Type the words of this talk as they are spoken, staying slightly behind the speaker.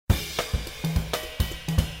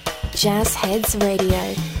Jazz Heads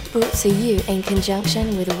Radio, brought to you in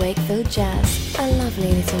conjunction with Wakefield Jazz, a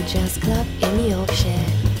lovely little jazz club in Yorkshire.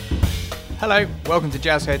 Hello, welcome to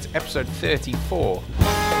Jazz Heads episode 34.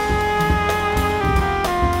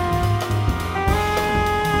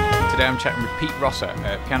 Today I'm chatting with Pete Rosser,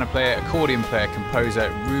 a piano player, accordion player, composer,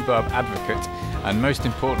 rhubarb advocate, and most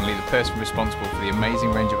importantly the person responsible for the amazing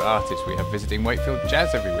range of artists we have visiting Wakefield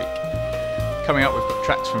Jazz every week. Coming up, we've got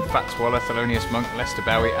tracks from Fats Waller, Thelonious Monk, Lester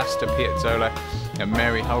Bowie, Astor Piazzolla and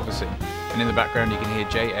Mary Halvorson. And in the background you can hear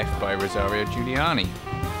JF by Rosario Giuliani.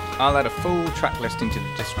 I'll add a full track listing to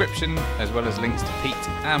the description, as well as links to Pete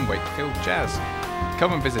and Wakefield Jazz.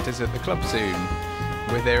 Come and visit us at the club soon.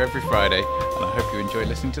 We're there every Friday, and I hope you enjoy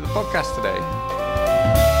listening to the podcast today.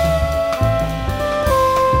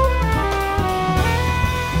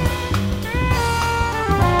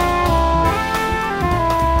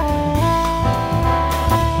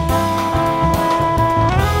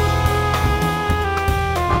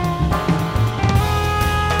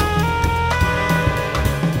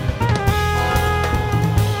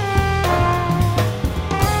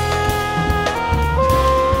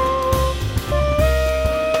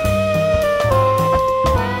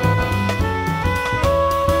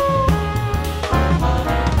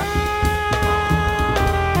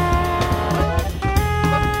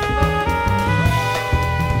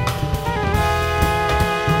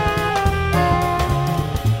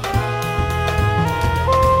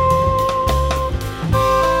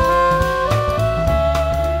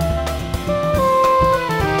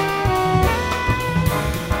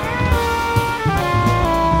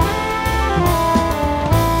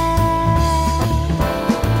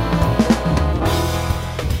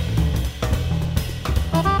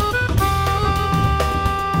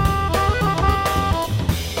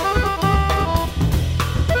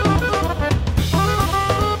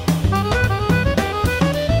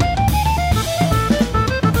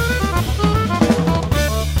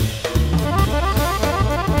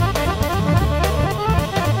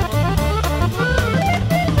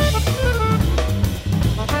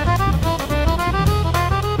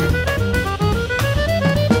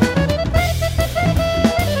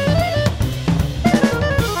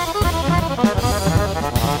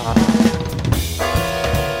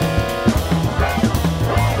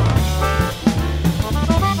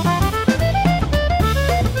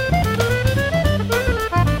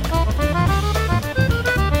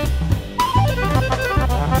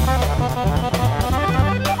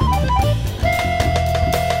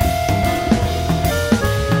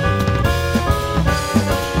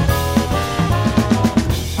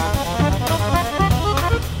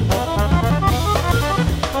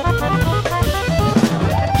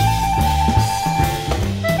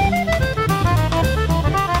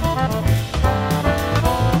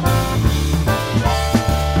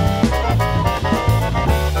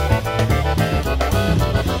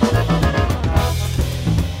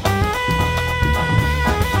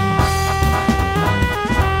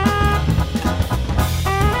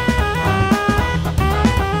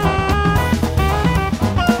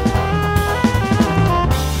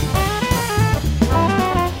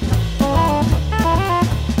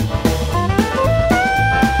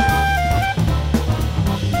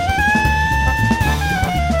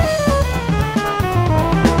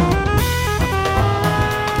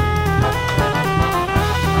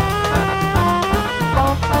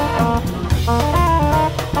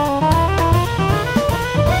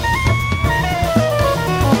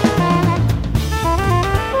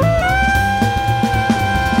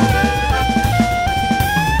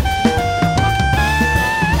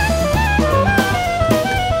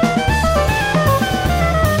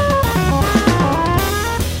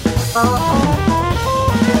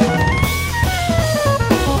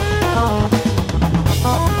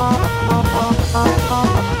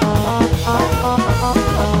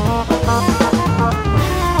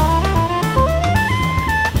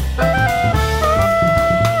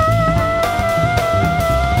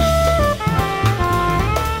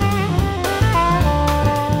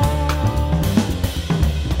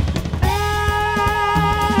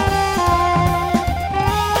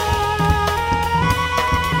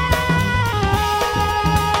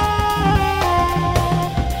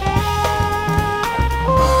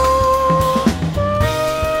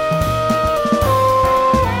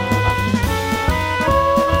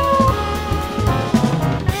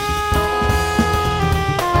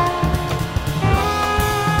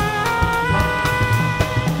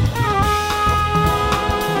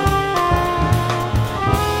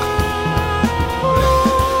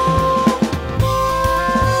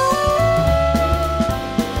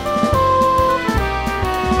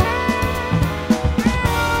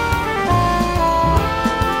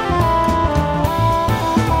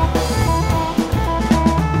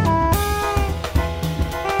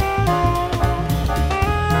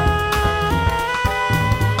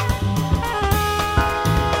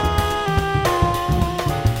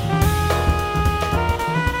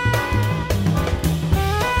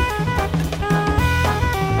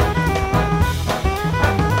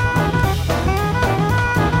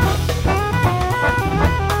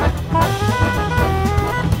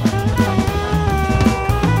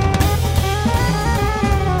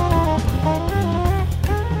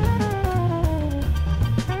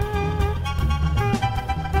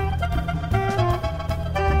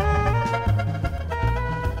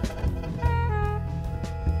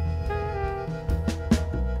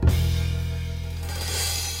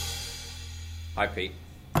 Hi, Pete.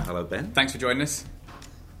 Hello, Ben. Thanks for joining us.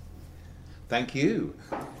 Thank you.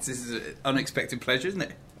 This is an unexpected pleasure, isn't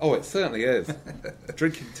it? Oh, it certainly is.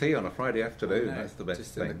 Drinking tea on a Friday afternoon, I know, that's the best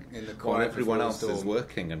just thing. in the While quiet everyone before else the is storm.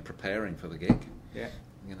 working and preparing for the gig. Yeah.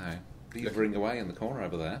 You know, beavering away in the corner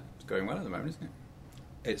over there. It's going well at the moment, isn't it?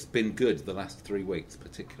 It's been good. The last 3 weeks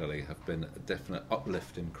particularly have been a definite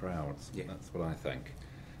uplift in crowds. Yeah. That's what I think.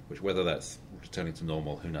 Which, whether that's returning to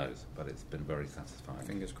normal, who knows? But it's been very satisfying.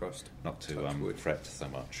 Fingers crossed. Not to Touch wood. fret so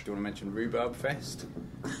much. Do you want to mention Rhubarb Fest?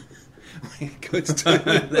 Good.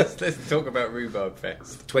 let's talk about Rhubarb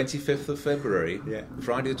Fest. 25th of February. Yeah.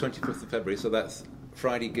 Friday the 25th of February. So that's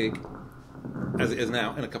Friday gig, as it is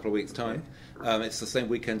now, in a couple of weeks' time. It's the same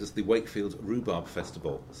weekend as the Wakefield Rhubarb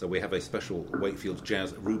Festival. So we have a special Wakefield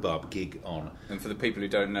Jazz Rhubarb gig on. And for the people who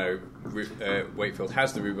don't know, Wakefield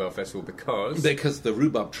has the Rhubarb Festival because the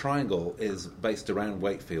Rhubarb Triangle is based around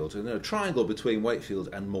Wakefield. And a triangle between Wakefield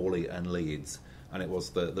and Morley and Leeds. And it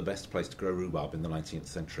was the best place to grow rhubarb in the 19th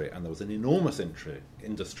century. And there was an enormous industry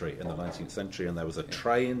in the 19th century. And there was a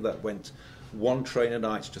train that went, one train a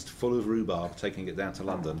night, just full of rhubarb, taking it down to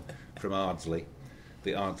London from Ardsley,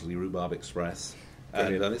 the Ardsley Rhubarb Express.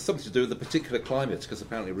 And it's something to do with the particular climate, because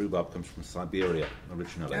apparently rhubarb comes from Siberia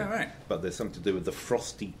originally. Oh, right. But there's something to do with the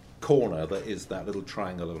frosty corner that is that little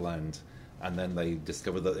triangle of land. And then they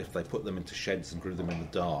discovered that if they put them into sheds and grew them in the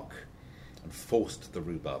dark and forced the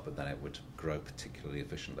rhubarb, and then it would grow particularly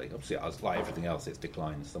efficiently. Obviously, as like everything else, it's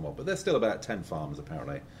declined somewhat. But there's still about 10 farms,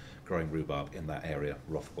 apparently, growing rhubarb in that area,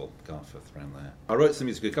 Rothwell, Garforth, around there. I wrote some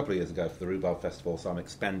music a couple of years ago for the Rhubarb Festival, so I'm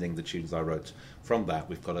expanding the tunes I wrote from that.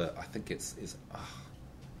 We've got I think it's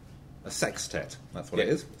a sextet, that's what it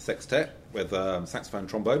is. Sextet with saxophone,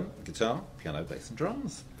 trombone, guitar, piano, bass and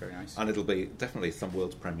drums. Very nice. And it'll be definitely some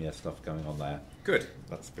world premiere stuff going on there. Good.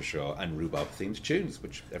 That's for sure. And rhubarb-themed tunes,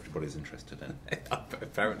 which everybody's interested in.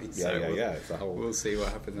 Apparently so. Yeah. It's a whole... We'll see what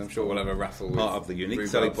happens. I'm sure we'll have a raffle with Part of the unique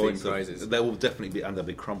selling rhubarb-themed points. prizes. There will definitely be, and there'll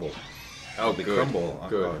be crumble. Oh, There'll be good. crumble.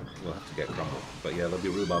 Good. We'll have to get crumble. But yeah, there'll be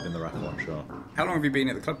rhubarb in the raffle, I'm sure. How long have you been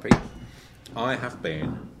at the club, Pete? I have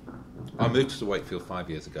been. I moved to Wakefield 5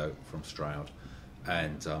 years ago from Stroud,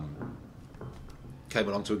 and came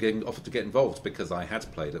along to a gig and offered to get involved because I had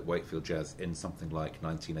played at Wakefield Jazz in something like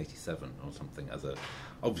 1987 or something as a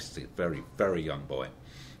obviously very, very young boy.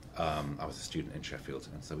 I was a student in Sheffield,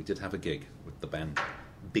 and so we did have a gig with the band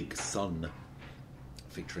Big Sun,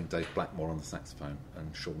 featuring Dave Blackmore on the saxophone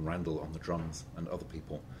and Sean Randall on the drums and other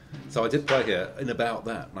people. So I did play here in about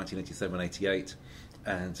that, 1987, 88.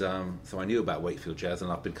 And so I knew about Wakefield Jazz, and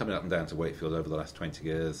I've been coming up and down to Wakefield over the last 20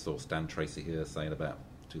 years. Saw Stan Tracy here, saying about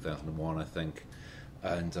 2001, I think.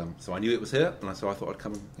 And so I knew it was here, and so I thought I'd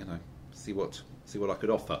come and see what I could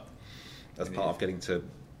offer as part of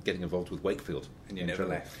getting involved with Wakefield. And you never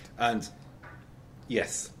left. And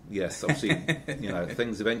yes, obviously,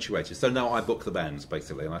 things eventuated. So now I book the bands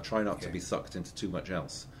basically, and I try not to be sucked into too much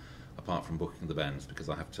else apart from booking the bands, because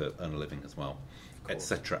I have to earn a living as well,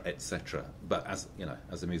 etc., etc. But as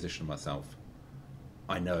a musician myself,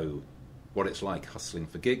 I know what it's like hustling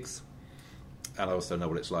for gigs, and I also know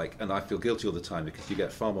what it's like, and I feel guilty all the time because you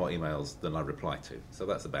get far more emails than I reply to. So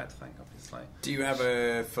that's a bad thing, obviously. Do you have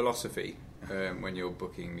a philosophy when you're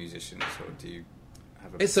booking musicians, or do you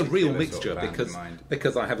have It's a real particular mixture sort of band in mind?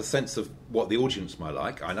 because I have a sense of what the audience might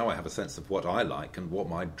like. I know I have a sense of what I like and what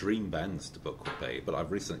my dream bands to book would be. But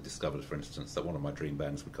I've recently discovered, for instance, that one of my dream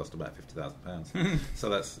bands would cost about £50,000. So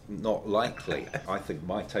that's not likely. I think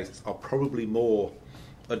my tastes are probably more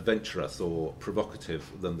adventurous or provocative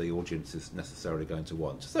than the audience is necessarily going to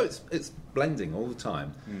want. So it's blending all the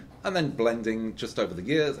time, and then blending just over the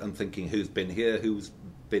years and thinking who's been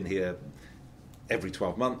here every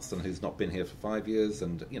 12 months and who's not been here for 5 years,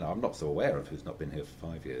 and I'm not so aware of who's not been here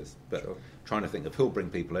for 5 years, but trying to think of who'll bring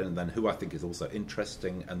people in, and then who I think is also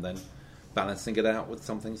interesting, and then balancing it out with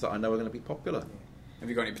some things that I know are going to be popular. Have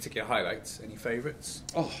you got any particular highlights? Any favourites?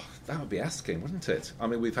 Oh, that would be asking, wouldn't it? I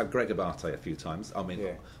mean, we've had Greg Abate a few times. I mean,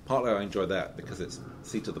 partly I enjoy that because it's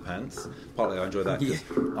seat of the pants. Partly I enjoy that because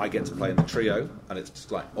I get to play in the trio, and it's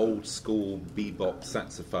just like old school bebop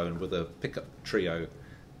saxophone with a pickup trio,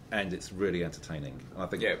 and it's really entertaining. And I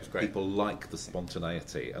think it was great. People like the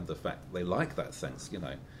spontaneity and the fact they like that sense,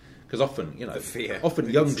 Because often, The fear. often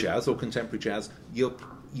young jazz or contemporary jazz,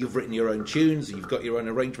 you've written your own tunes, you've got your own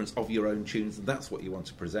arrangements of your own tunes, and that's what you want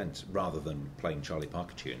to present, rather than playing Charlie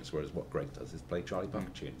Parker tunes. Whereas what Greg does is play Charlie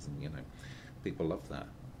Parker tunes, and people love that.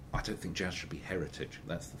 I don't think jazz should be heritage.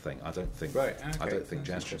 That's the thing. I don't think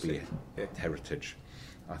jazz should be heritage.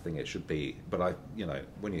 I think it should be. But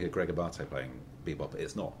when you hear Greg Abate playing bebop,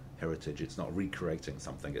 it's not heritage. It's not recreating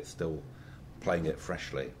something. It's still playing it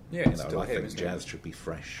freshly. Yeah, it's still I him, think isn't jazz it? should be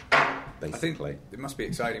fresh. basically. I think it must be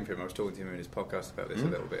exciting for him. I was talking to him in his podcast about this a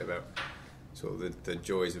little bit, about sort of the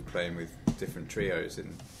joys of playing with different trios,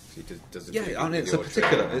 and he does a Yeah, and it's a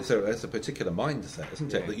particular mindset,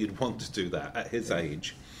 isn't it, that you'd want to do that at his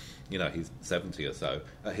age. You know, he's 70 or so.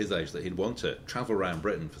 At his age, that he'd want to travel around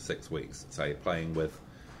Britain for 6 weeks, say, playing with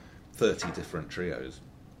 30 different trios.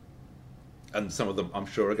 And some of them, I'm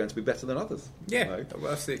sure, are going to be better than others. Yeah,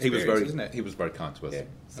 well, that's the experience, isn't it? He was very kind to us,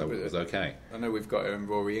 so it was okay. I know we've got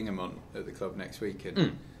Rory Ingham on at the club next week,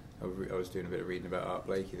 and I was doing a bit of reading about Art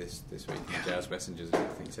Blakey this week in Jazz Messengers. I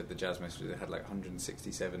think he said the Jazz Messengers had like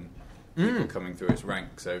 167 people coming through its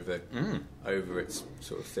ranks over its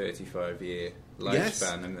sort of 35-year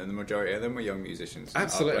lifespan, and the majority of them were young musicians.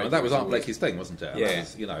 Absolutely, that was Art Blakey's thing, wasn't it? Yeah, that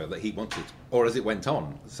was, you know, that he wanted, or as it went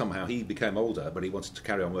on, somehow he became older, but he wanted to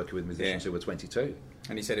carry on working with musicians who were 22.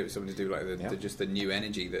 And he said it was something to do like just the new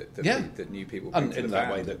energy that new people bring and to in the that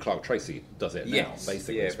band. way that Clark Tracy does it now.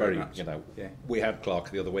 Basically, it's very much. You know, we had Clark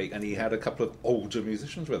the other week, and he had a couple of older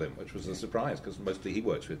musicians with him, which was a surprise because mostly he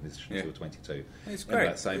works with musicians who are 22. It's great.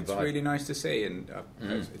 That same it's vibe. Really nice to see, and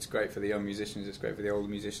it's great for the young musicians. It's great for the older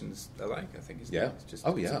musicians alike. I think. Isn't it? It's just,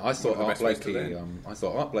 I saw Art Blakey. I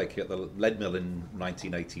saw Art Blakey at the Lead Mill in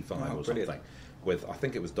 1985 or something, with I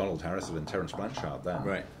think it was Donald Harrison and Terence Blanchard then.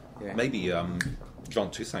 Right. Yeah. Maybe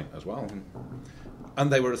John Toussaint as well.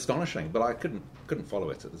 And they were astonishing, but I couldn't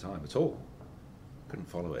follow it at the time at all. Couldn't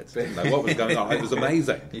follow it. Didn't know what was going on. It was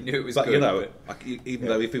amazing. You knew it was but, good. You know, even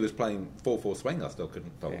though if he was playing 4/4 swing, I still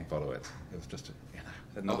couldn't follow it. It was just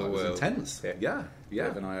another world. It was intense. Yeah. Bit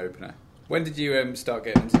of an eye opener. When did you start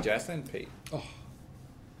getting into jazz then, Pete?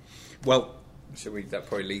 Well, that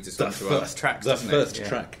probably leads us on to our tracks. The first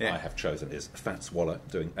track I have chosen is Fats Waller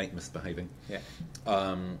doing Ain't Misbehaving. Yeah.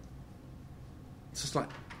 It's just like,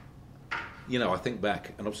 you know, I think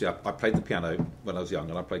back, and obviously I played the piano when I was young,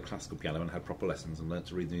 and I played classical piano and had proper lessons and learnt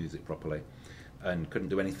to read music properly, and couldn't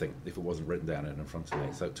do anything if it wasn't written down in front of me.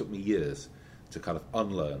 So it took me years to kind of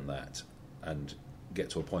unlearn that and get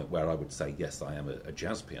to a point where I would say, yes, I am a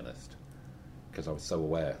jazz pianist, because I was so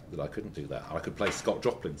aware that I couldn't do that. I could play Scott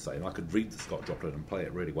Joplin, say, and I could read the Scott Joplin and play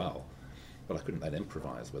it really well, but I couldn't then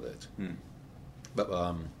improvise with it.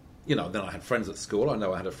 But you know, then I had friends at school. I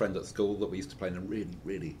know I had a friend at school that we used to play in a really,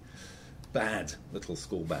 really bad little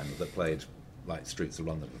school band that played like Streets of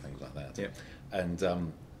London and things like that. Yeah.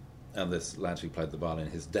 And this lad who played the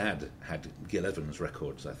violin, his dad had Gil Evans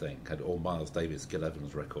records, I think, had all Miles Davis Gil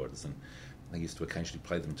Evans records, and they used to occasionally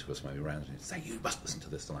play them to us when we were around and say, you must listen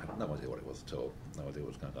to this, and I had no idea what it was at all. No idea what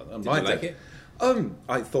was going on. And Did you like it?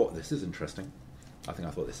 I thought, this is interesting. I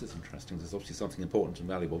thought this is interesting. There's obviously something important and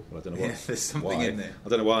valuable, but I don't know what. There's something in there. I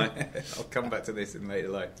don't know why. I'll come back to this in later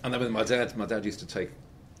life. And then with my dad used to take.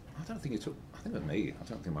 I think with me. I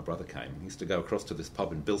don't think my brother came. He used to go across to this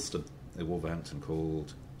pub in Bilston, in Wolverhampton,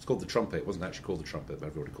 it's called the Trumpet. It wasn't actually called the Trumpet, but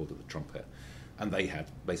everybody called it the Trumpet. And they had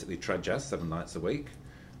basically trad jazz 7 nights a week.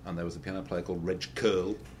 And there was a piano player called Reg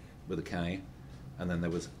Curl with a K, and then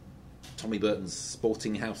there was Tommy Burton's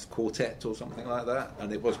Sporting House Quartet or something like that,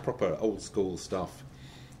 and it was proper old school stuff,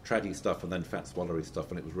 traddy stuff, and then Fats Wallery stuff,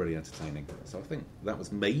 and it was really entertaining. So I think that was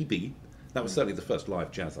certainly the first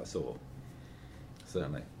live jazz I saw,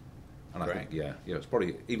 certainly. And I think it's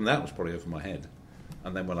probably that was probably over my head.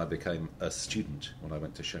 And then when I became a student, when I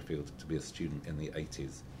went to Sheffield to be a student in the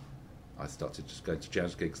 80s, I started just going to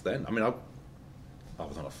jazz gigs then. I mean, I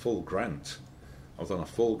was on a full grant.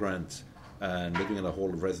 And living in a hall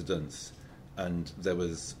of residence, and there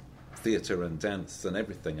was theatre and dance and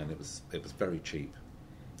everything, and it was very cheap.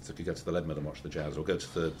 So you could go to the Lead Mill and watch the jazz, or go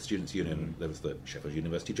to the Students' Union. There was the Sheffield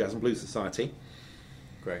University Jazz and Blues Society.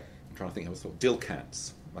 Great. I'm trying to think. I saw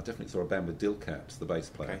Dillcats. I definitely saw a band with Dillcats, the bass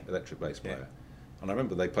player, electric bass player. And I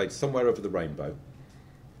remember they played Somewhere Over the Rainbow,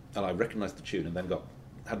 and I recognised the tune, and then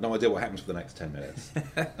had no idea what happened for the next 10 minutes.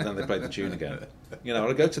 And then they played the tune again. You know,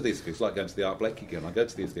 I go to these gigs, like going to the Art Blakey gig, and I go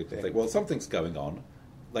to these gigs and think, well, something's going on.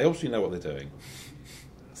 They obviously know what they're doing.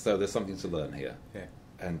 So there's something to learn here. Yeah.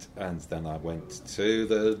 And then I went to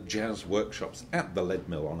the jazz workshops at the Lead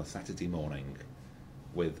Mill on a Saturday morning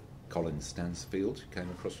with Colin Stansfield, who came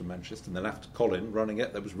across from Manchester. And then after Colin running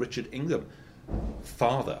it, there was Richard Ingham,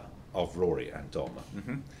 father of Rory and Dom.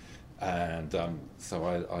 And so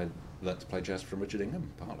I learnt to play jazz from Richard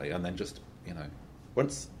Ingham, partly. And then just, you know,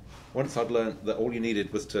 once I'd learned that all you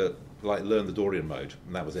needed was to learn the Dorian mode,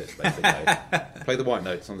 and that was it, basically. Play the white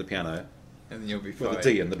notes on the piano, and then you'll be fine. With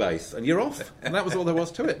the D and the bass, and you're off. And that was all there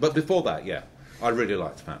was to it. But before that, I really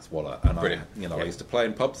liked Fats Waller. And I used to play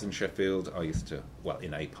in pubs in Sheffield.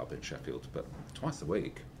 In a pub in Sheffield, but twice a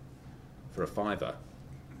week for a £5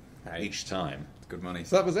 each time. Good money.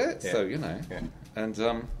 So that was it. Yeah. So, you know. And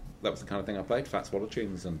that was the kind of thing I played, Fats Waller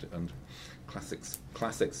tunes and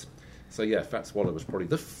classics. So yeah, Fats Waller was probably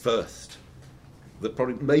the first,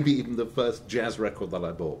 maybe even the first jazz record that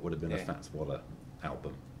I bought would have been a Fats Waller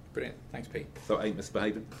album. Brilliant. Thanks, Pete. So Ain't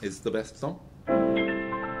Misbehavin' is the best song.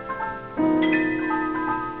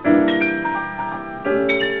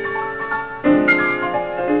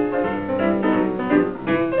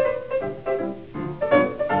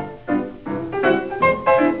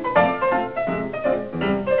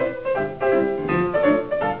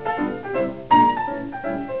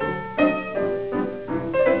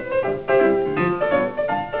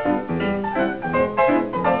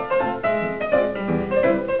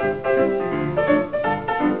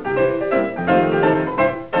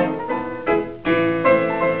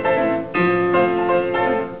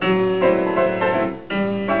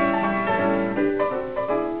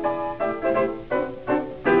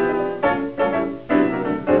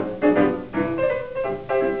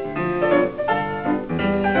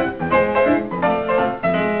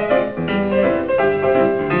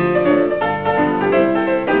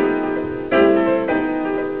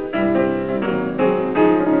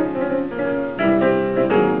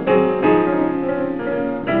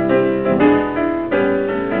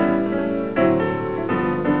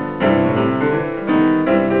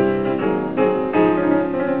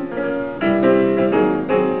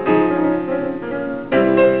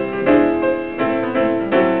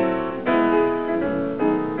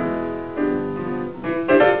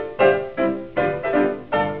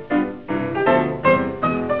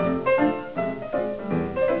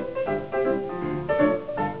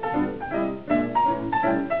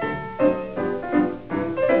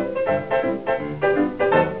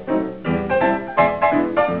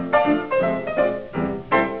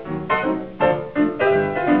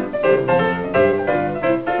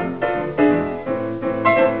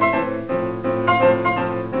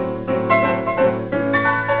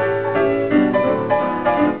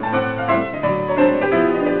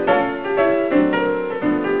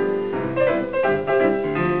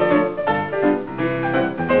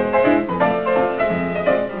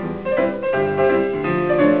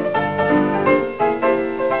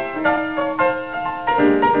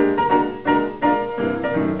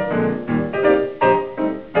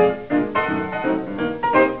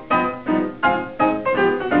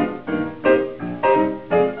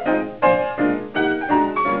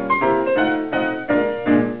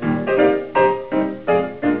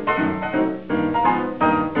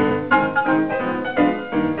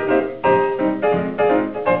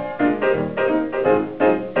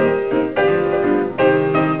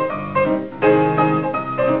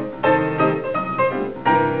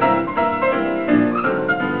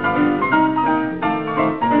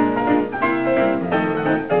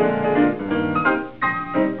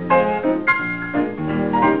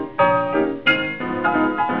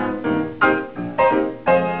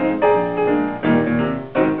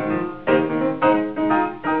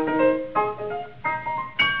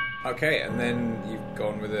 Okay, and then you've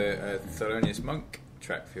gone with a Thelonious Monk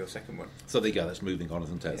track for your second one. So there you go, that's moving on,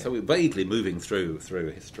 isn't it? Yeah. So we're vaguely moving through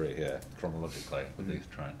history here, chronologically, with these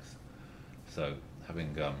tracks. So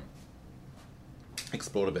having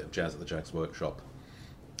explored a bit of jazz at the Jags Workshop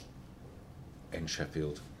in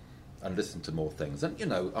Sheffield and listened to more things. And, you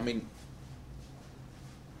know, I mean,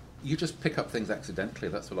 you just pick up things accidentally,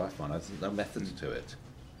 that's what I find. There's no method to it.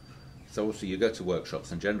 So also you go to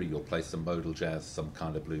workshops and generally you'll play some modal jazz, some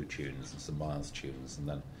kind of blue tunes and some Miles tunes, and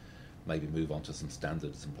then maybe move on to some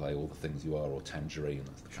standards and play All the Things You Are or Tangerine.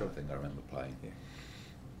 That's the kind of thing I remember playing.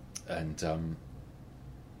 Yeah. And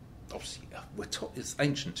obviously it's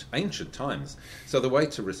ancient times. So the way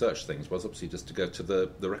to research things was obviously just to go to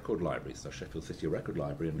the record library, so Sheffield City Record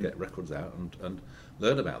Library, and get records out and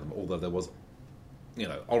learn about them. Although there was, you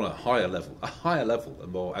know, on a higher level, a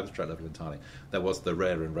more abstract level entirely, there was the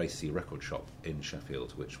Rare and Racy record shop in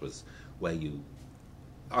Sheffield, which was where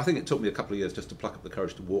I think it took me a couple of years just to pluck up the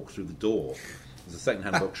courage to walk through the door. It was a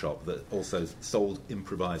second-hand bookshop that also sold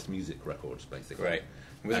improvised music records, basically. Right.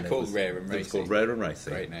 Was it called Rare and Racy? It was called Rare and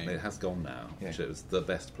Racy. Great name. It has gone now, which it was the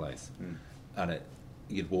best place. And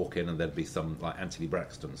you'd walk in and there'd be some, like, Anthony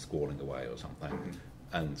Braxton squalling away or something.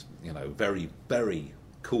 And, you know, very, very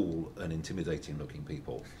cool and intimidating-looking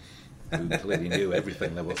people who clearly knew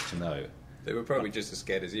everything there was to know. They were probably just as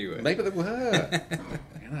scared as you were. Maybe they were.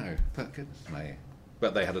 You know, but goodness me.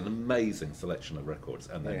 But they had an amazing selection of records,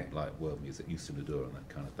 and then like world music, Youssou N'Dour and that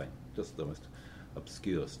kind of thing. Just the most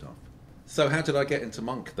obscure stuff. So how did I get into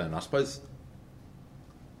Monk then? I suppose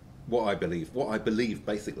what I believe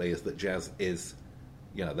basically is that jazz is,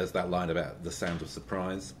 you know, there's that line about the sound of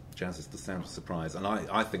surprise. Jazz is the sound of surprise, and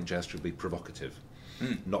I think jazz should be provocative.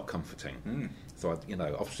 not comforting. So,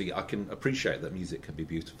 obviously I can appreciate that music can be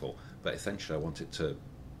beautiful, but essentially I want it to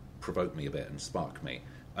provoke me a bit and spark me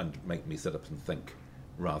and make me sit up and think,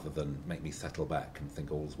 rather than make me settle back and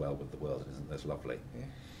think all's well with the world, isn't this lovely? Yeah.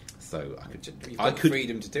 So I could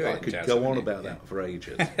freedom to do it. I could go on about that for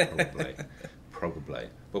ages, probably.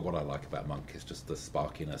 But what I like about Monk is just the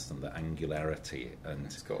sparkiness and the angularity, and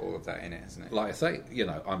it's got all of that in it, hasn't it? Like I say,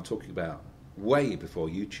 I'm talking about way before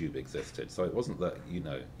YouTube existed. So it wasn't that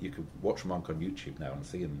you could watch Monk on YouTube now and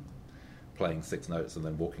see him playing 6 notes and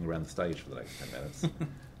then walking around the stage for the next 10 minutes.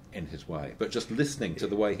 In his way, but just listening to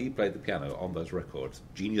the way he played the piano on those records,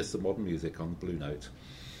 genius of modern music on Blue Note,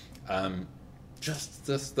 just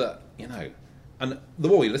that, and the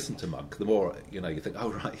more you listen to Monk, the more you think,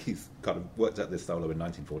 oh right, he's kind of worked out this solo in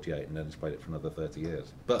 1948 and then he's played it for another 30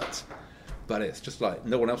 years. But it's just like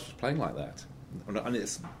no one else was playing like that, and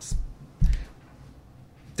it's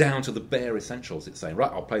down to the bare essentials. It's saying,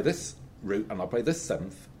 right, I'll play this root and I'll play this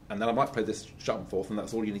seventh, and then I might play this sharp fourth, and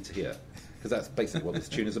that's all you need to hear. Because that's basically what this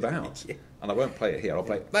tune is about. Yeah. And I won't play it here, I'll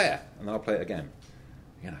play it there, and then I'll play it again.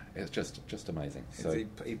 It's just amazing. So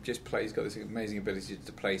he just plays, got this amazing ability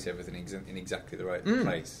to place everything in exactly the right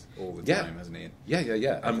place all the time, hasn't he?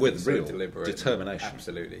 Yeah. And with real determination.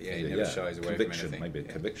 Absolutely, yeah. He never shies away from anything. Maybe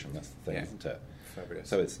conviction, that's the thing, isn't it? Fabulous.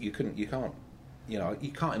 So you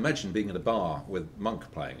can't imagine being in a bar with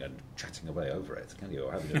Monk playing and chatting away over it, can you?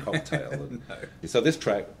 Or having a cocktail. No. So this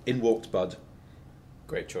track, In Walked Bud.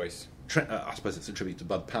 Great choice. I suppose it's a tribute to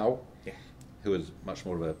Bud Powell, who was much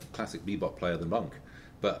more of a classic bebop player than Monk,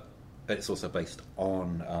 but it's also based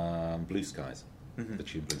on Blue Skies, the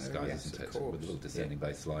tune Blue Skies, isn't it? With a little descending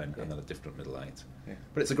bass line and then a different middle eight. Yeah.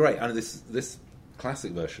 But it's a great, and this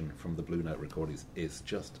classic version from the Blue Note record is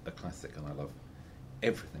just a classic, and I love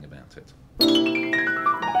everything about it.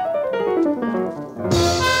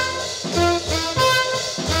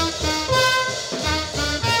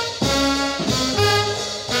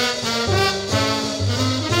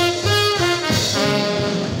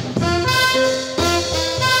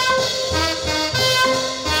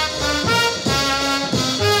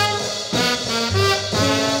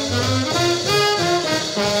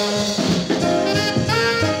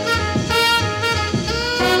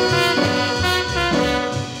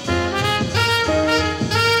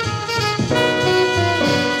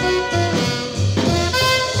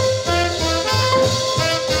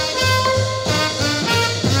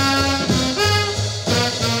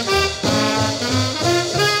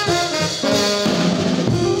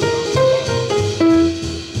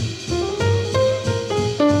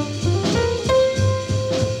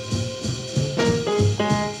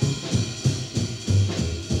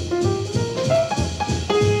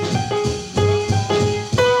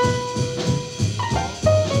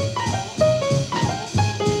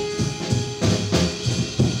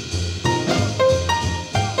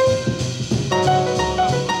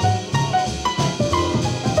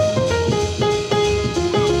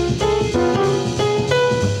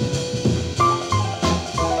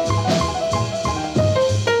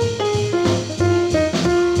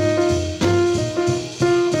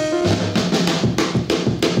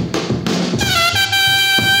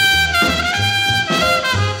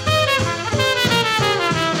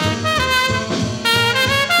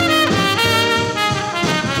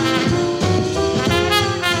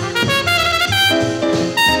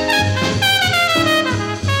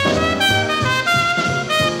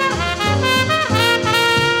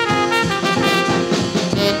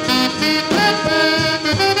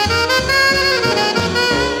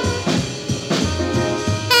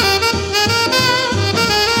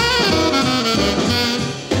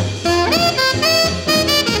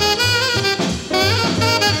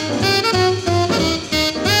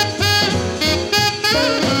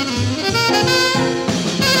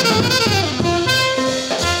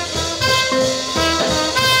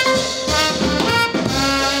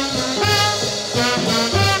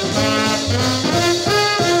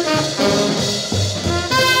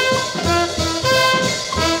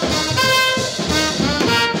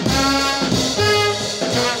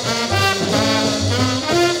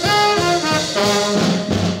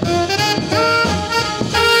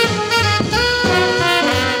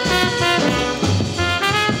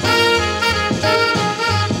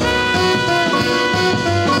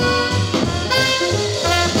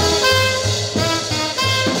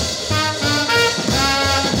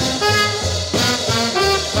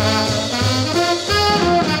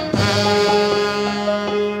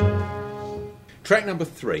 Track number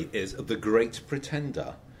 3 is The Great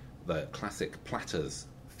Pretender, the classic Platters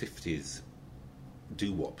 50s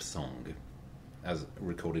doo-wop song. as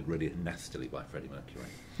recorded really nastily by Freddie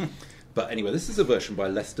Mercury. But anyway, this is a version by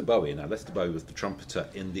Lester Bowie. Now, Lester Bowie was the trumpeter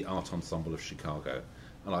in the Art Ensemble of Chicago,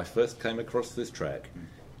 and I first came across this track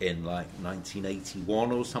in like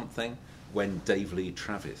 1981 or something when Dave Lee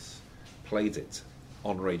Travis played it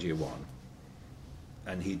on Radio 1,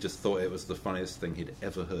 and he just thought it was the funniest thing he'd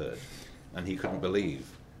ever heard, and he couldn't believe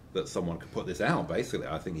that someone could put this out, basically.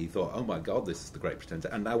 I think he thought, oh my God, this is the Great Pretender.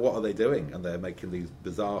 And now what are they doing? And they're making these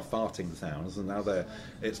bizarre farting sounds, and now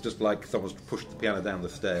it's just like someone's pushed the piano down the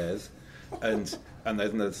stairs, and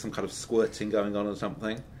then there's some kind of squirting going on or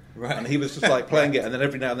something. Right. And he was just like playing it, and then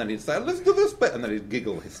every now and then he'd say, listen to this bit, and then he'd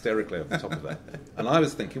giggle hysterically on the top of it. And I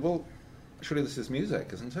was thinking, well, surely this is music,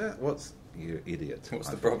 isn't it? You idiot. What's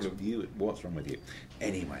the problem? What's wrong with you?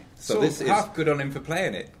 Anyway, so this is half good on him for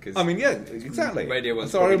playing it. Cause I mean, yeah, exactly. Radio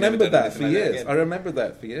was so I remembered that for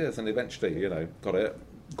years. And eventually, got it,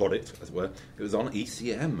 as it were. It was on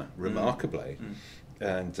ECM, remarkably.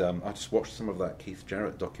 And I just watched some of that Keith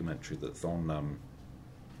Jarrett documentary that's on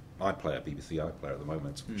iPlayer, BBC iPlayer at the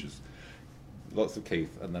moment, which is lots of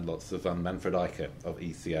Keith and then lots of Manfred Eicher of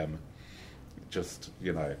ECM, just,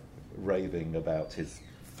 raving about his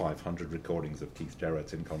 500 recordings of Keith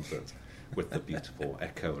Jarrett in concert with the beautiful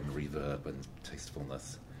echo and reverb and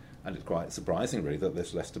tastefulness. And it's quite surprising, really, that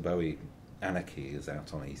this Lester Bowie Anarchy is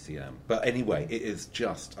out on ECM. But anyway, it is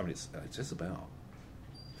just, it's just about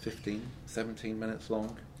 15, 17 minutes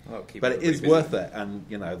long. But it is worth it. And,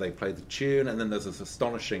 they play the tune, and then there's this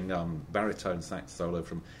astonishing baritone sax solo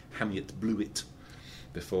from Hamlet Blewett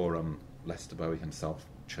before Lester Bowie himself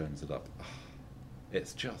churns it up.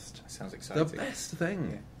 It's just sounds exciting. The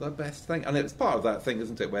best thing. And it's part of that thing,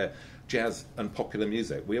 isn't it, where jazz and popular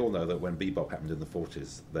music, we all know that when bebop happened in the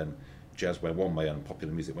 40s, then jazz went one way and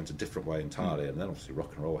popular music went a different way entirely, and then obviously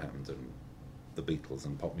rock and roll happened, and the Beatles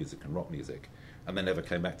and pop music and rock music, and they never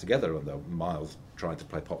came back together, and Miles tried to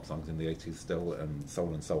play pop songs in the 80s still, and so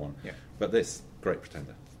on and so on. Yeah. But this, Great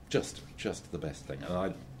Pretender, just the best thing.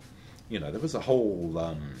 And there was a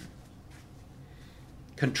whole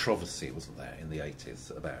controversy, wasn't there, in the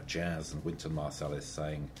 80s about jazz, and Wynton Marsalis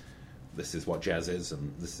saying this is what jazz is,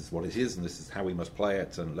 and this is what it is, and this is how we must play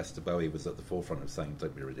it, and Lester Bowie was at the forefront of saying,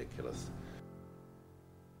 don't be ridiculous.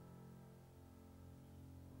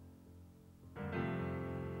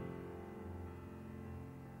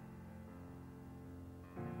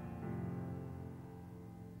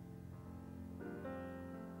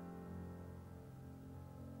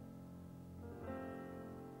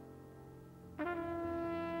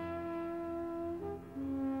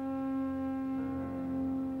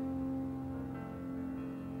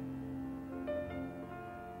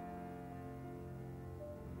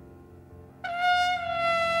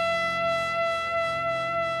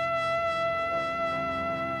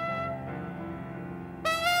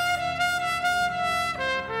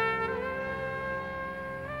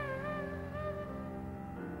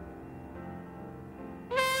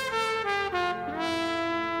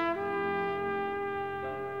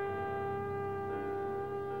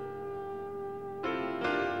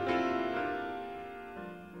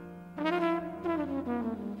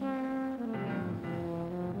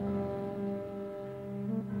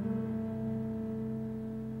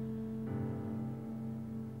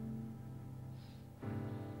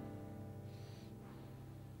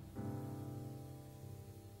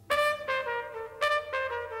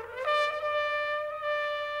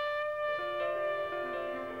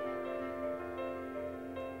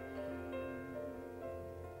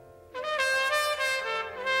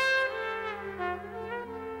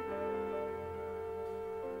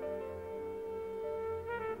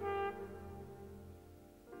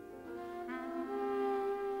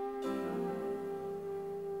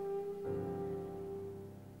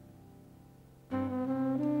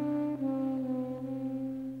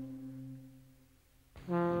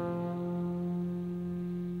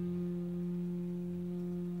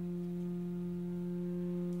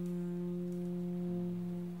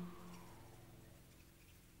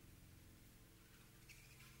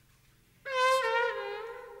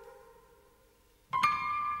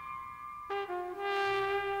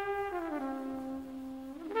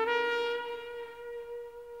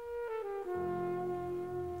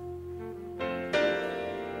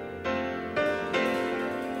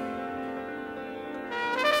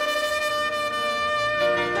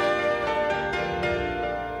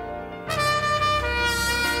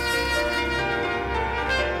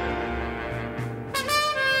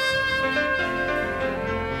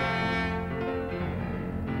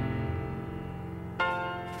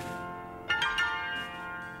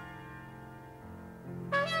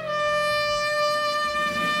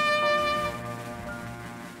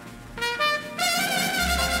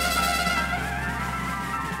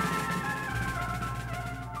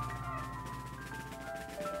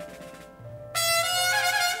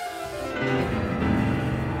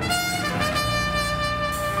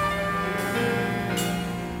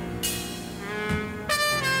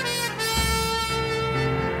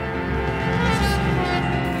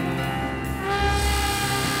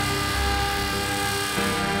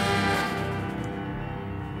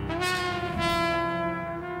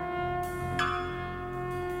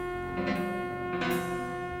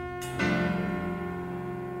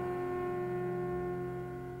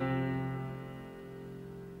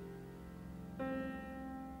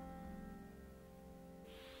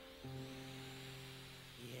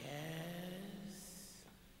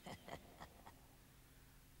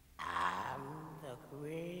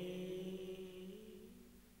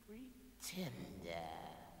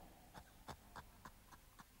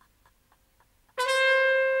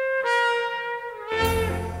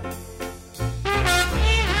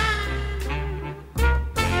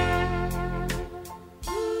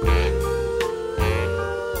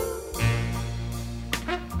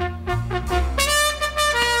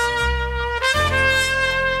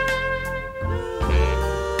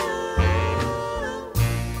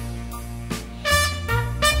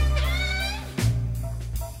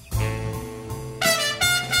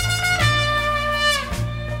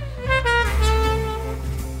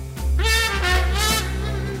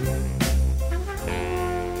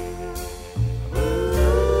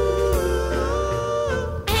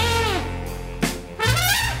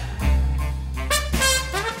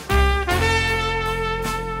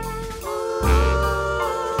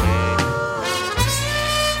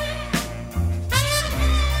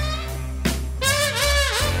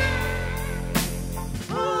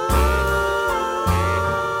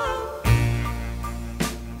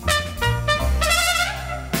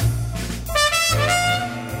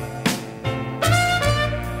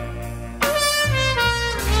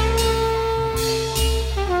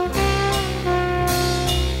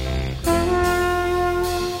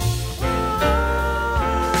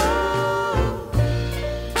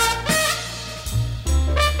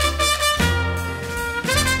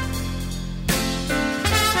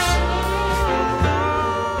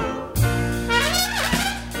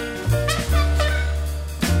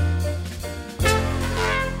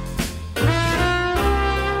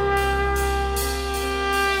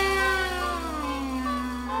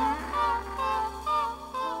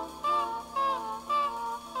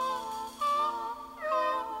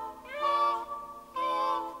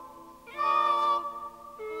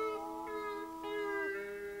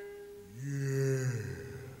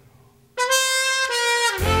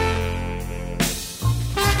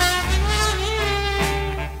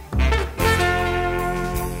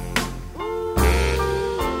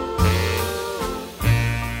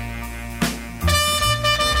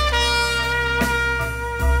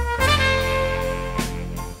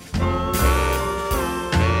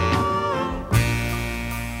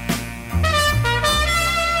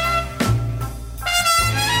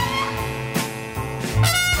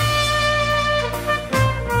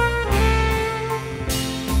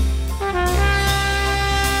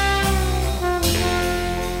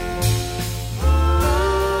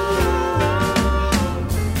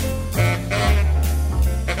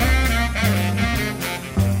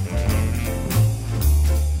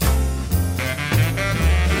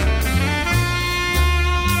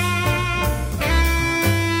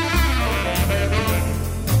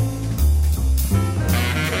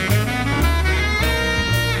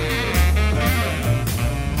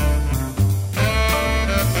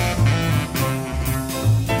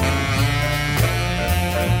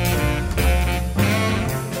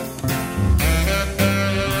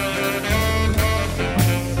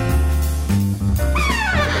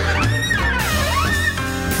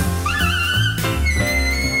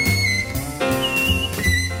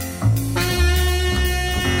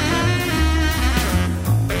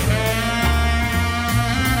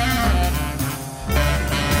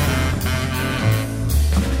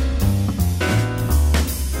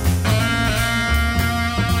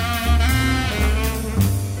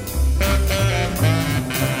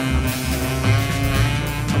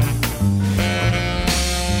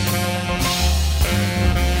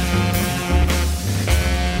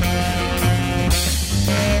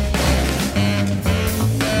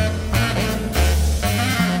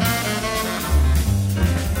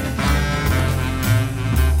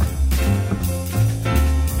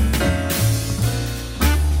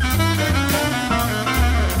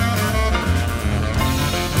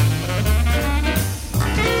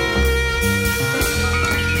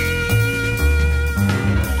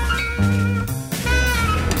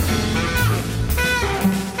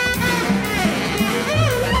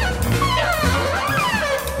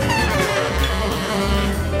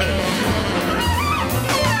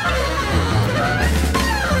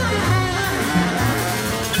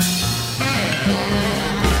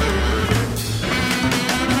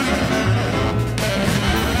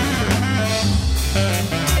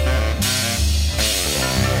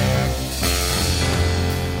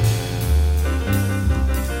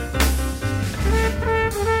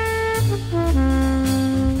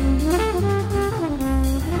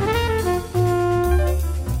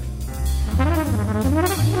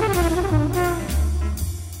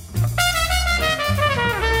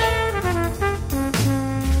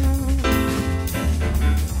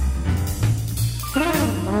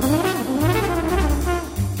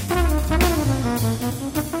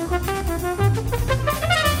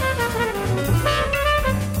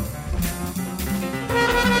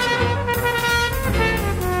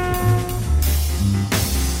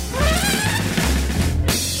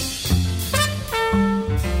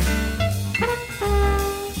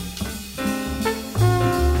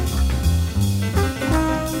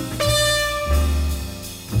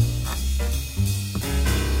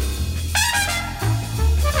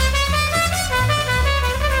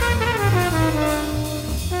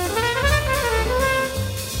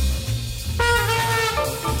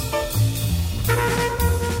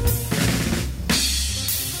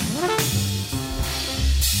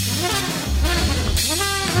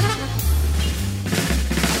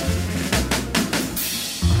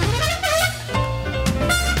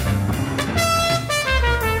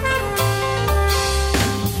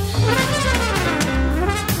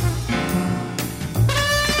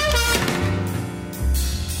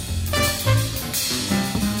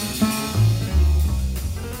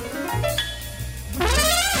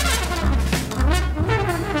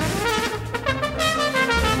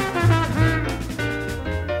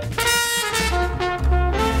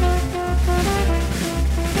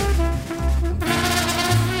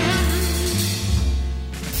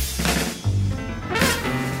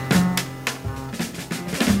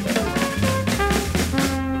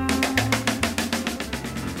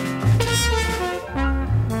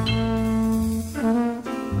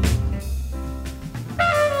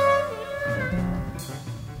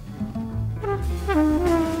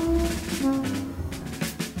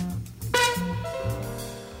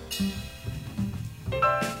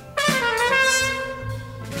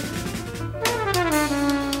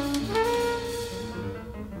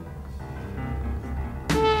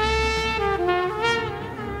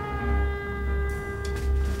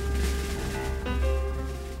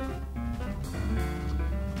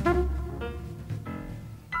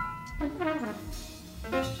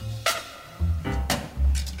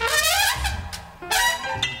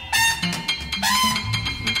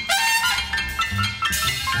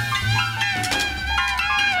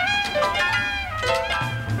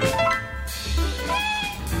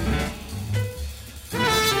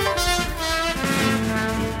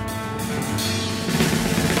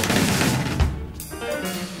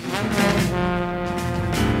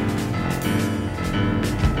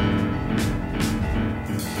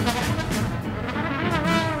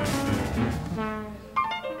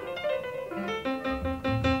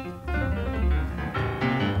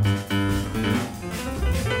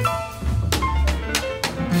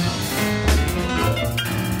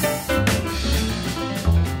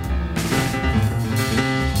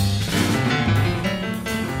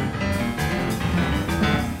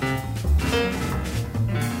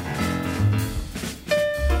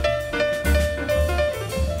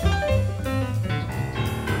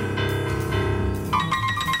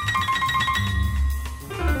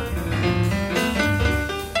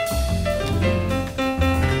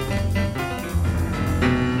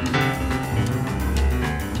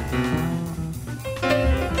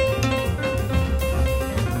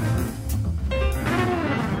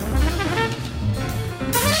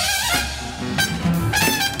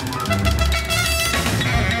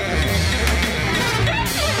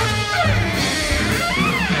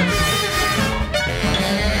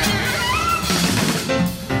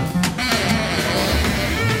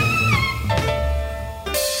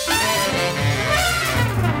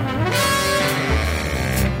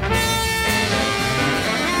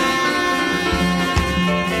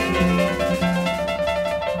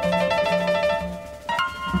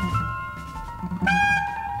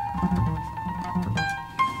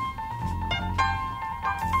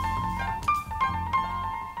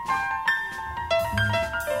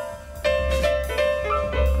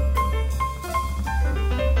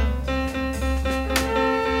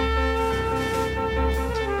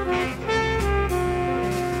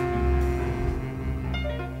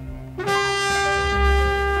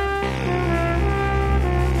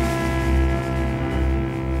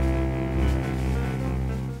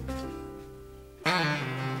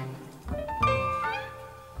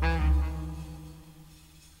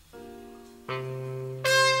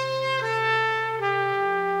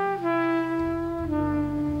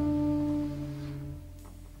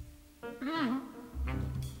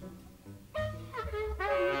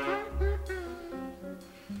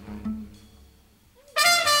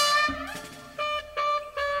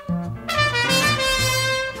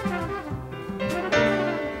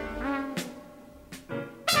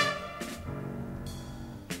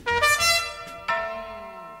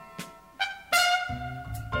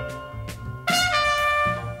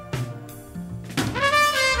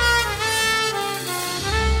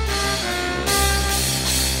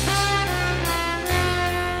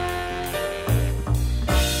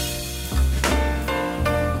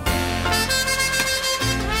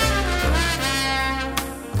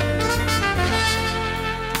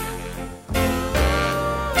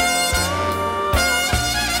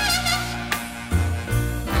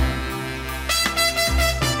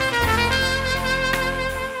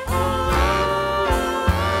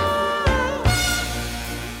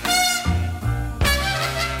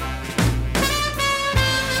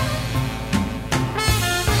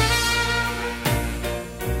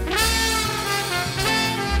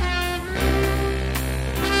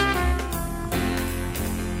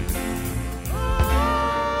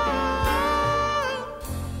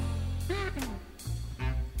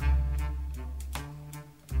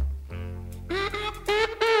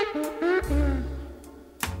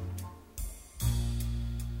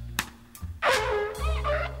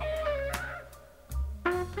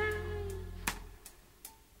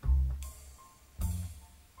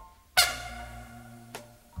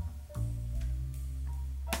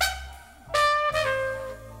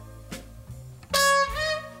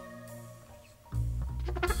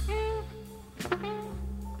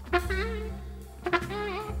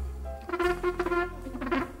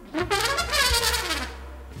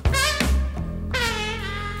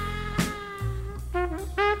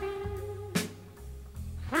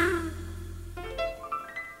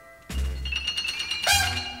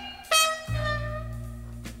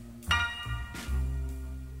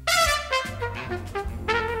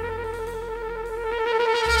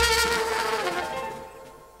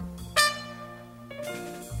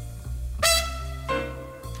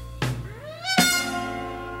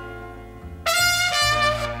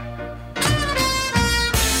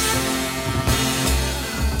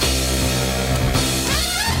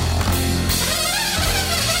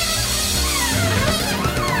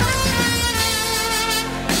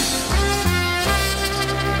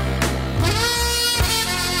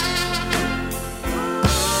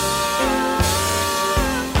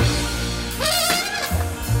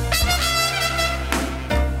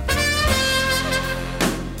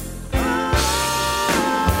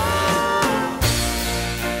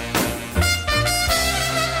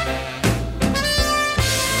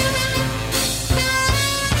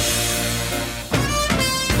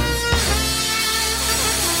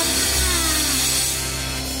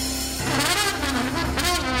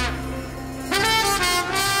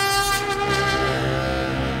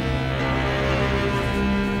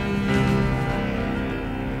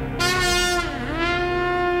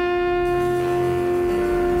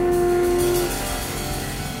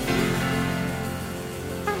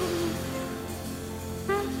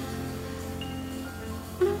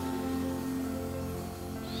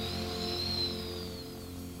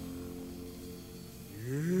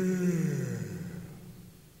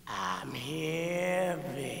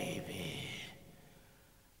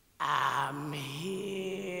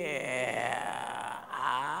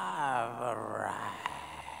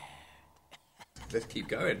 let's keep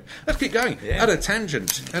going. Let's keep going. Yeah. At a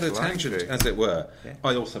tangent, through. as it were. Yeah.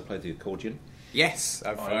 I also played the accordion. Yes,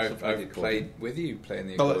 I've accordion. played with you playing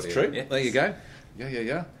the Oh, accordion. that's true. Yes. There you go.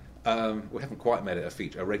 Yeah. We haven't quite made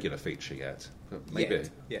it a regular feature yet. But maybe.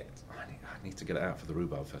 Yet. I need to get it out for the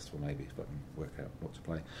Rhubarb Festival, maybe, if I can work out what to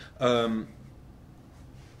play.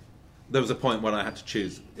 There was a point when I had to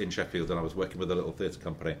choose in Sheffield, and I was working with a little theatre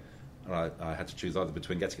company, and I had to choose either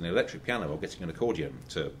between getting an electric piano or getting an accordion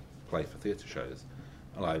to play for theatre shows.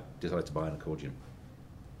 And I decided to buy an accordion.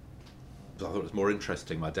 But I thought it was more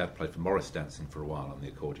interesting. My dad played for Morris Dancing for a while on the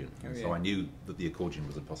accordion, so I knew that the accordion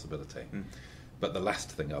was a possibility. But the last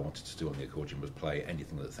thing I wanted to do on the accordion was play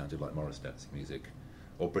anything that sounded like Morris Dancing music,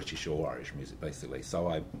 or British or Irish music, basically. So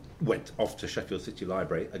I went off to Sheffield City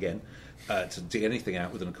Library again to dig anything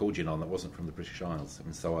out with an accordion on that wasn't from the British Isles.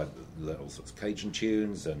 And so I learned all sorts of Cajun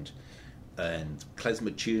tunes and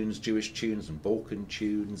klezmer tunes, Jewish tunes, and Balkan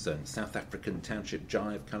tunes, and South African township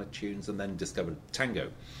jive kind of tunes, and then discovered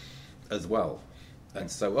tango as well. And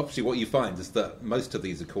so obviously what you find is that most of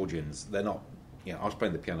these accordions, they're not, I was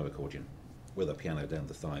playing the piano accordion with a piano down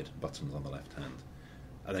the side, buttons on the left hand.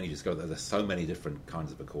 And then you discover that there's so many different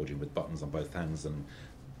kinds of accordion with buttons on both hands and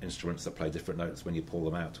instruments that play different notes when you pull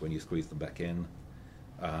them out, when you squeeze them back in.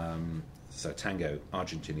 So tango,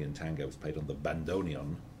 Argentinian tango, is played on the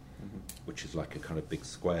bandoneon, which is like a kind of big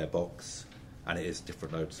square box, and it is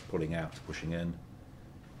different notes pulling out, pushing in.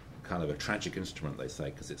 Kind of a tragic instrument, they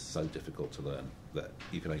say, because it's so difficult to learn that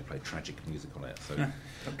you can only play tragic music on it. So,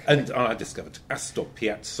 And I discovered Astor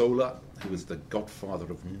Piazzolla, who was the godfather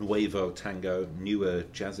of Nuevo Tango, newer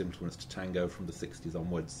jazz-influenced tango from the 60s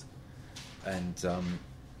onwards. And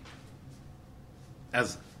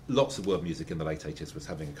as lots of world music in the late 80s was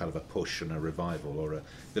having a kind of a push and a revival or a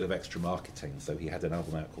bit of extra marketing, so he had an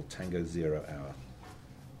album out called Tango 0 Hour.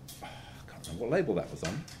 I can't remember what label that was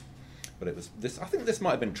on. But it was this. I think this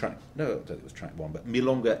might have been track. No, I don't think it was track 1. But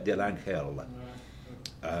Milonga del Ángel,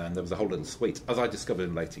 and there was a whole little suite. As I discovered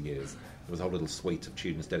in later years, there was a whole little suite of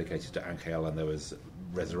tunes dedicated to Ángel, and there was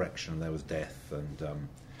Resurrection, there was Death, and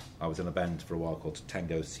I was in a band for a while called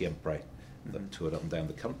Tango Siempre that toured up and down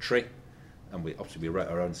the country, and we wrote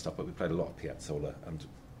our own stuff, but we played a lot of Piazzolla. And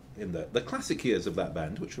in the classic years of that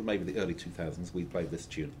band, which were maybe the early 2000s, we played this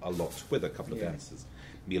tune a lot with a couple of dancers.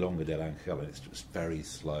 Milonga del Ángel, and it's just very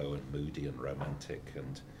slow and moody and romantic,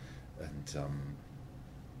 and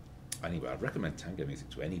anyway, I'd recommend tango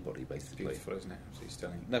music to anybody, basically. Beautiful, isn't it? Absolutely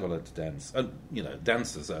stunning. Never learned to dance, and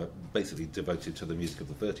dancers are basically devoted to the music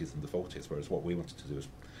of the 30s and the 40s, whereas what we wanted to do is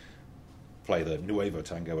play the Nuevo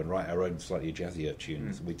Tango and write our own slightly jazzier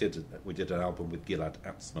tunes. We did an album with Gilad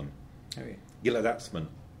Atzmon. Oh yeah. Gilad Atzmon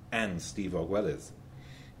and Steve Ogwellis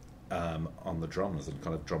on the drums and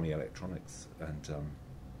kind of drummy electronics, and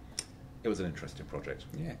it was an interesting project.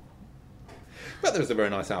 Yeah. But there was a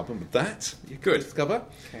very nice album with that. You could discover.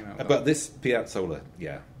 Came out But this Piazzolla,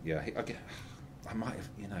 I might have,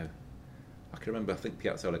 I can remember, I think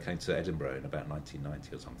Piazzolla came to Edinburgh in about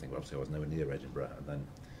 1990 or something. Well, obviously I was nowhere near Edinburgh, and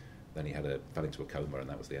then he fell into a coma, and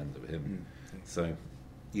that was the end of him. So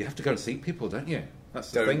you have to go and see people, don't you?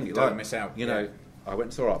 That's the thing. Don't miss out. I went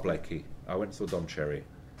and saw Art Blakey, I went and saw Don Cherry,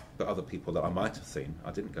 but other people that I might have seen,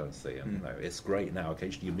 I didn't go and see. And it's great now.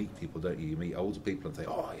 Occasionally you meet people, don't you? You meet older people and say,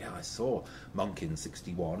 "Oh yeah, I saw Monk in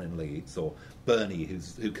 '61 in Leeds," or Bernie,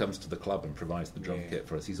 who comes to the club and provides the drum kit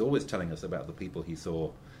for us. He's always telling us about the people he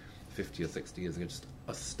saw 50 or 60 years ago. Just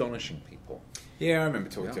astonishing people. Yeah, I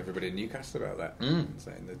remember talking to everybody in Newcastle about that.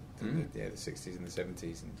 Saying the 60s and the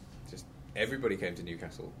 70s, and just everybody came to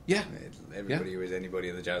Newcastle. Yeah. Everybody who is anybody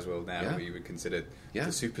in the jazz world now who you would consider the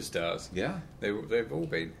superstars. Yeah. They've all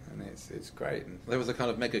been, and it's great. And there was a kind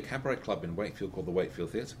of mega cabaret club in Wakefield called the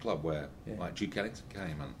Wakefield Theatre Club where like Duke Ellington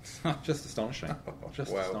came, and just astonishing.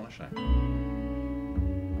 Just astonishing.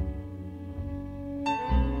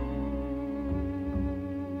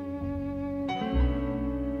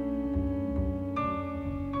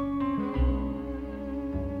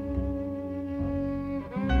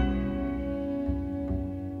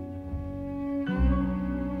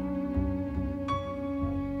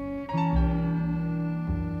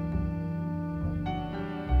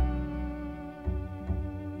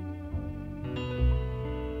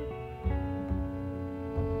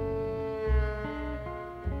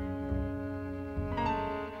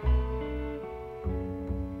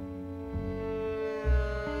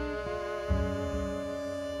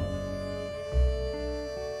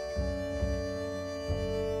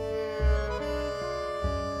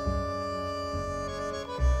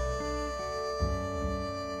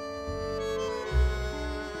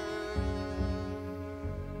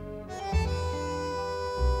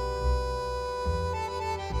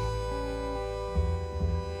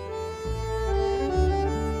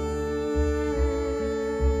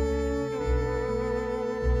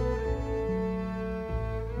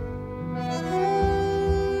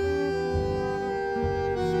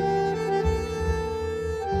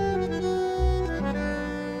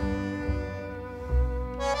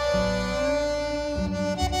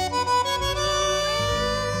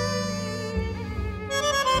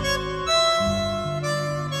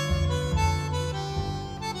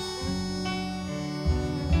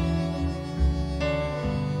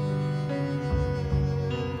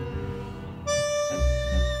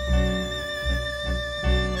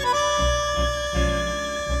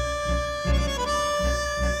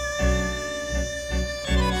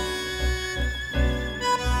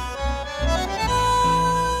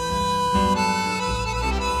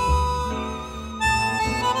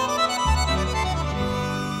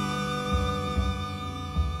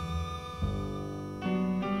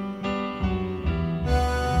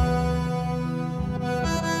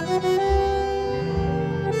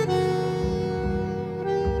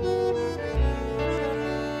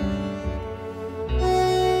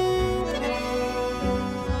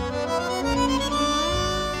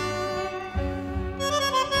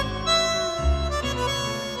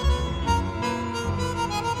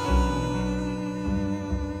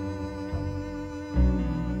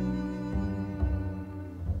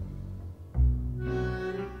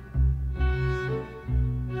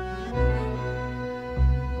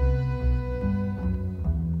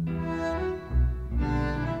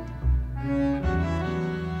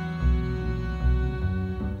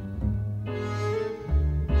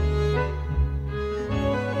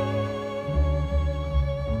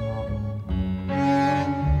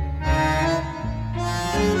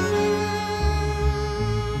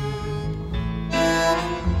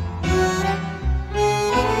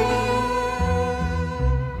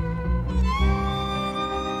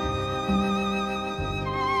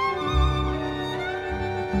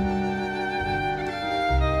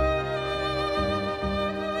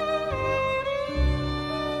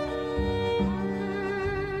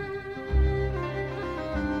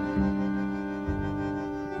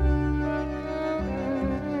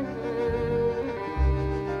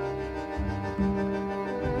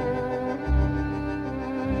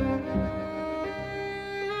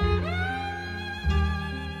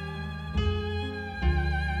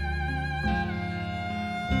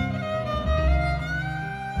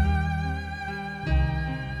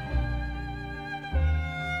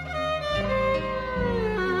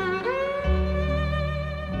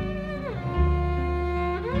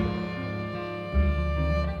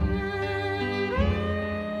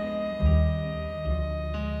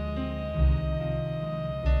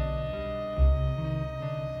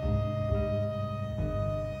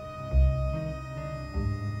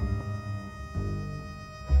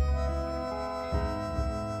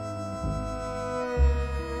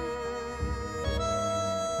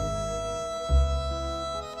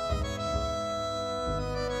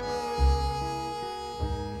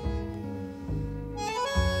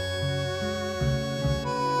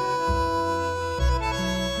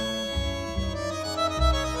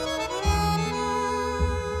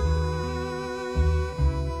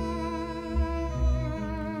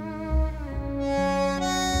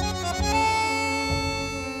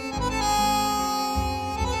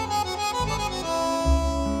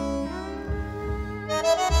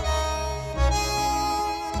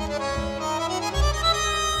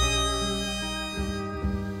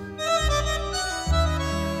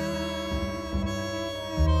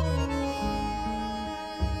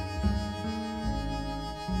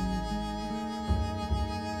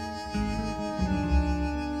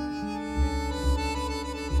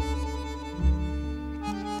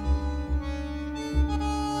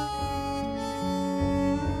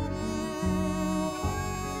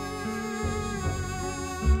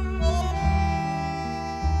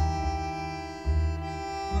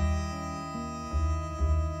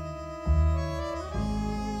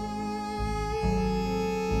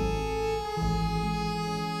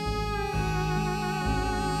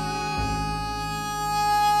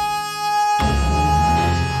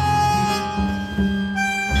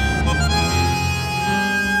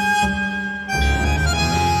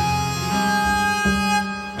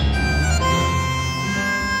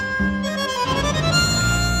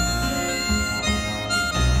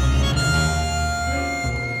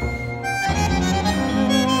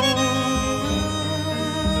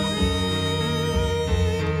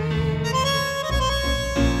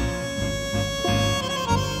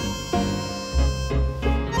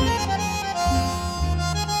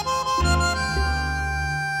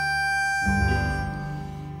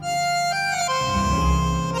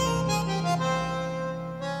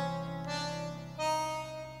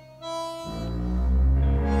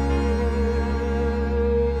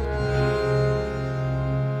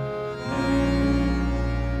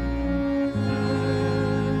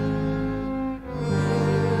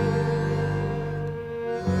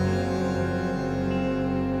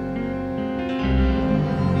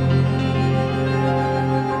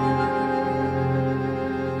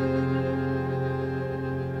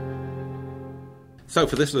 So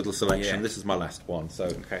for this little selection, Yeah. this is my last one. So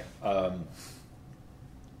Okay.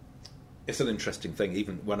 It's an interesting thing.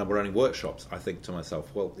 Even when I'm running workshops, I think to myself,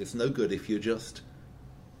 well, it's no good if you're just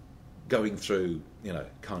going through,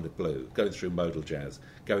 kind of blue, going through modal jazz,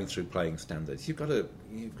 going through playing standards. You've got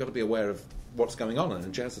to be aware of what's going on,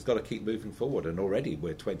 and jazz has got to keep moving forward. And already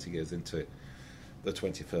we're 20 years into the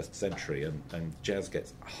 21st century, and jazz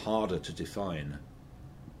gets harder to define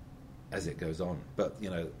as it goes on. But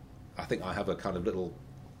I think I have a kind of little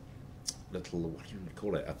what do you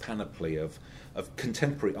call it? A panoply of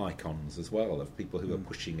contemporary icons as well, of people who are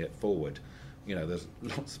pushing it forward. There's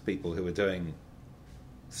lots of people who are doing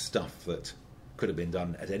stuff that could have been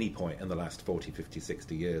done at any point in the last 40, 50,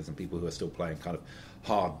 60 years, and people who are still playing kind of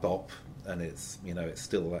hard bop, and it's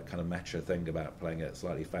still that kind of macho thing about playing it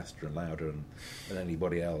slightly faster and louder than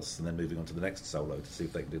anybody else, and then moving on to the next solo to see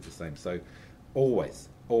if they can do the same. So always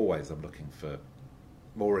I'm looking for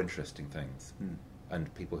more interesting things.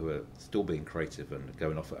 And people who are still being creative and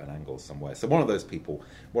going off at an angle somewhere. So one of those people,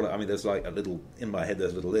 there's like in my head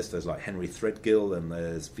there's a little list. There's like Henry Threadgill, and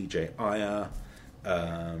there's Vijay Iyer,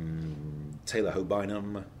 Taylor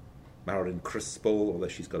Hobynum, Marilyn Crispell, although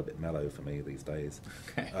she's got a bit mellow for me these days.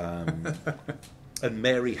 Okay. And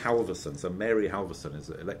Mary Halverson. So Mary Halverson is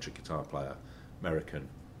an electric guitar player, American.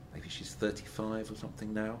 Maybe she's 35 or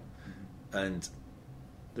something now. And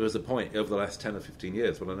there was a point over the last 10 or 15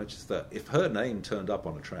 years when I noticed that if her name turned up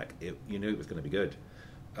on a track, you knew it was going to be good.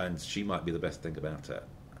 And she might be the best thing about it.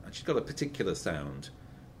 And she's got a particular sound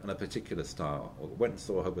and a particular style. I went and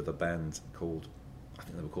saw her with a band called, I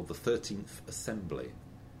think they were called the 13th Assembly.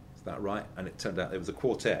 Is that right? And it turned out it was a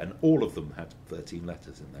quartet, and all of them had 13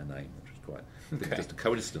 letters in their name, which was quite just a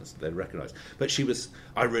coincidence that they'd recognised. But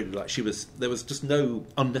there was just no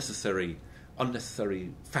unnecessary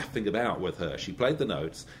faffing about with her. She played the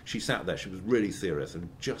notes, she sat there, she was really serious and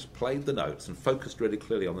just played the notes and focused really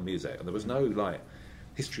clearly on the music, and there was no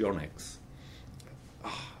histrionics.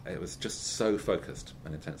 It was just so focused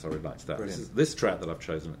and intense. I really liked that. This track that I've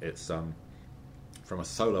chosen, it's from a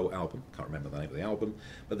solo album, can't remember the name of the album,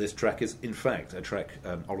 but this track is in fact a track,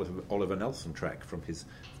 Oliver Nelson track from his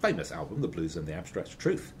famous album The Blues and the Abstract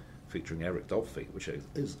Truth, featuring Eric Dolphy, which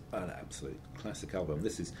is an absolute classic album.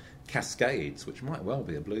 This is Cascades, which might well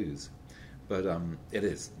be a blues, but it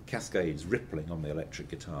is Cascades rippling on the electric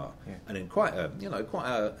guitar, and in quite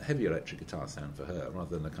a heavy electric guitar sound for her,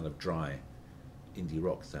 rather than a kind of dry indie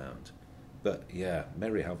rock sound. But yeah,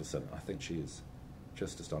 Mary Halverson, I think she is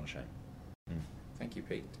just astonishing. Thank you,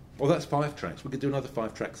 Pete. Well, that's 5 tracks. We could do another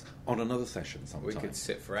 5 tracks on another session sometime. We could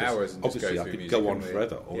sit for hours and just obviously go I through could music, go on couldn't we?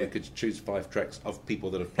 forever, or we could choose 5 tracks of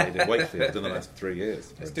people that have played in Wakefield in the last 3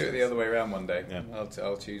 years. Let's do it the other way around one day. Yeah.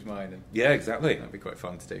 I'll choose mine. And Yeah, exactly. that'd be quite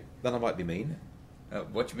fun to do. Then I might be mean.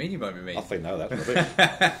 What do you mean you might be mean? I'll say no, that's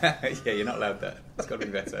rubbish. Yeah, you're not allowed that. It's got to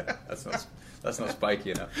be better. That's not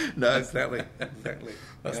spiky enough. No, exactly.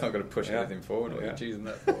 That's not going to push anything forward. What are you choosing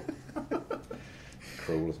that for?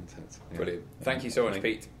 Cruel, isn't it? Yeah. Brilliant. Thank you so much,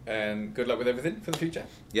 Pete, and good luck with everything for the future.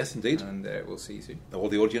 Yes, indeed. And we'll see you soon. All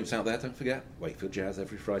the audience out there, don't forget, Wakefield Jazz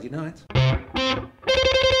every Friday night.